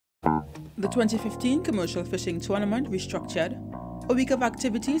The 2015 Commercial Fishing Tournament restructured, a week of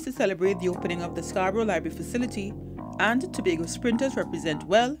activities to celebrate the opening of the Scarborough Library Facility, and Tobago sprinters represent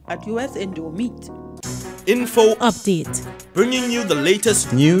well at US Indoor Meet. Info Update, bringing you the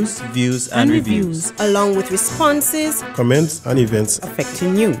latest news, views and reviews, along with responses, comments and events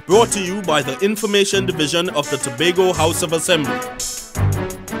affecting you. brought to you by the Information Division of the Tobago House of Assembly.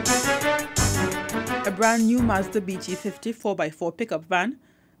 A brand new Mazda BT50 4x4 pickup van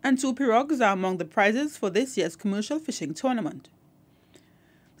and 2 pirogues are among the prizes for this year's Commercial Fishing Tournament.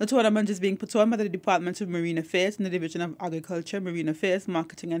 The tournament is being put on by the Department of Marine Affairs and the Division of Agriculture, Marine Affairs,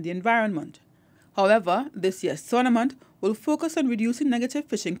 Marketing and the Environment. However, this year's tournament will focus on reducing negative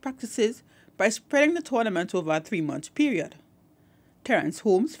fishing practices by spreading the tournament over a 3-month period. Terence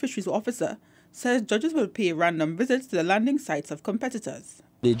Holmes, Fisheries Officer, says judges will pay random visits to the landing sites of competitors.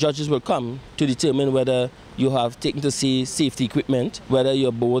 The judges will come to determine whether you have taken to sea safety equipment, whether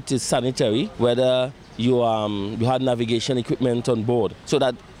your boat is sanitary, whether you had navigation equipment on board. So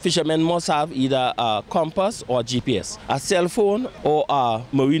that fishermen must have either a compass or GPS, a cell phone or a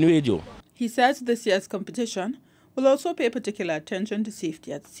marine radio. He says this year's competition will also pay particular attention to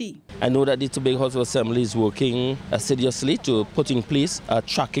safety at sea. I know that the Tobago House of Assembly is working assiduously to put in place a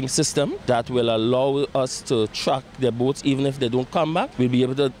tracking system that will allow us to track their boats even if they don't come back. We'll be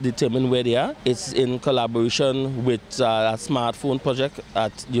able to determine where they are. It's in collaboration with a smartphone project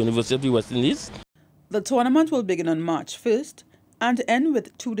at the University of the West Indies. The tournament will begin on March 1st and end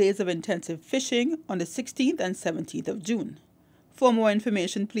with 2 days of intensive fishing on the 16th and 17th of June. For more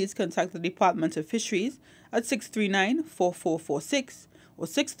information, please contact the Department of Fisheries at 639-4446 or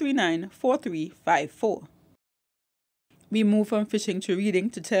 639-4354. We move from fishing to reading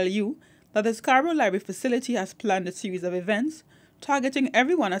to tell you that the Scarborough Library Facility has planned a series of events targeting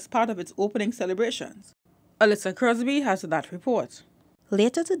everyone as part of its opening celebrations. Alyssa Crosby has that report.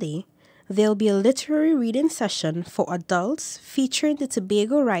 Later today, there'll be a literary reading session for adults featuring the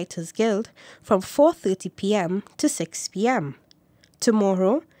Tobago Writers Guild from 4:30 p.m. to 6 p.m.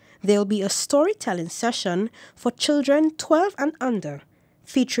 Tomorrow, there'll be a storytelling session for children 12 and under,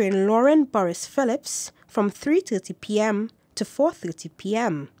 featuring Lauren Boris Phillips from 3:30 p.m. to 4:30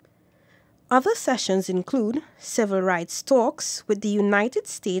 p.m. Other sessions include civil rights talks with the United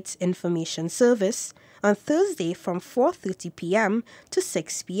States Information Service on Thursday from 4:30 p.m. to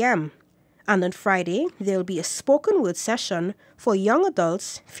 6 p.m. And on Friday, there'll be a spoken word session for young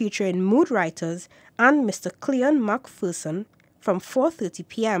adults featuring mood writers and Mr. Cleon McPherson from 4:30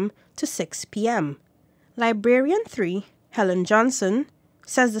 p.m. to 6 p.m. Librarian 3, Helen Johnson,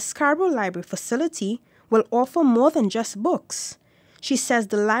 says the Scarborough Library Facility will offer more than just books. She says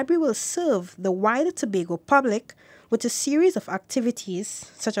the library will serve the wider Tobago public with a series of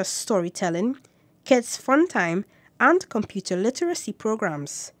activities such as storytelling, kids' fun time, and computer literacy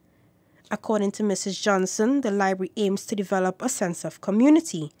programs. According to Mrs. Johnson, the library aims to develop a sense of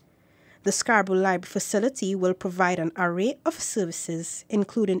community. The Scarborough Library Facility will provide an array of services,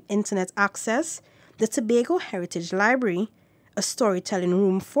 including internet access, the Tobago Heritage Library, a storytelling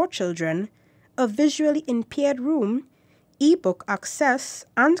room for children, a visually impaired room, e-book access,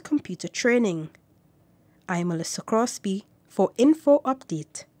 and computer training. I'm Alyssa Crosby for Info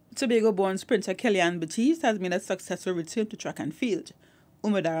Update. Tobago-born sprinter Kellyanne Batiste has made a successful return to track and field.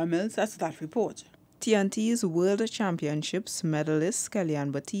 Umadara Mills has that report. TNT's World Championships medalists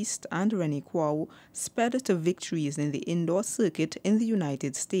Kellyanne Batiste and Rennie Kwao sped to victories in the indoor circuit in the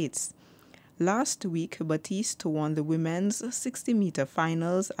United States. Last week, Batiste won the women's 60-meter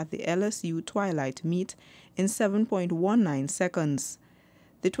finals at the LSU Twilight Meet in 7.19 seconds.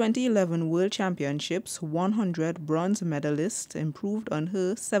 The 2011 World Championships 100 bronze medalist improved on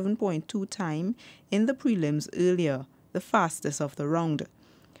her 7.2 time in the prelims earlier, the fastest of the round.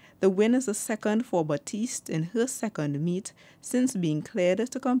 The win is the second for Batiste in her second meet since being cleared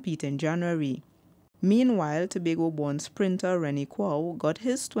to compete in January. Meanwhile, Tobago-born sprinter Rennie Kwao got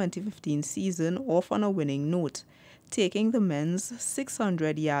his 2015 season off on a winning note, taking the men's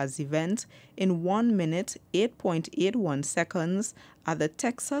 600 yards event in 1 minute 8.81 seconds at the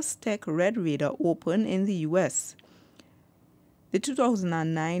Texas Tech Red Raider Open in the U.S. The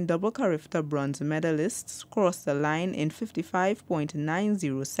 2009 double Carifta bronze medalists crossed the line in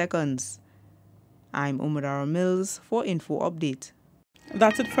 55.90 seconds. I'm Umadara Mills for Info Update.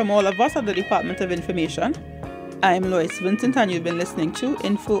 That's it from all of us at the Department of Information. I'm Lois Vincent and you've been listening to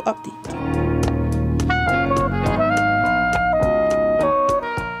Info Update.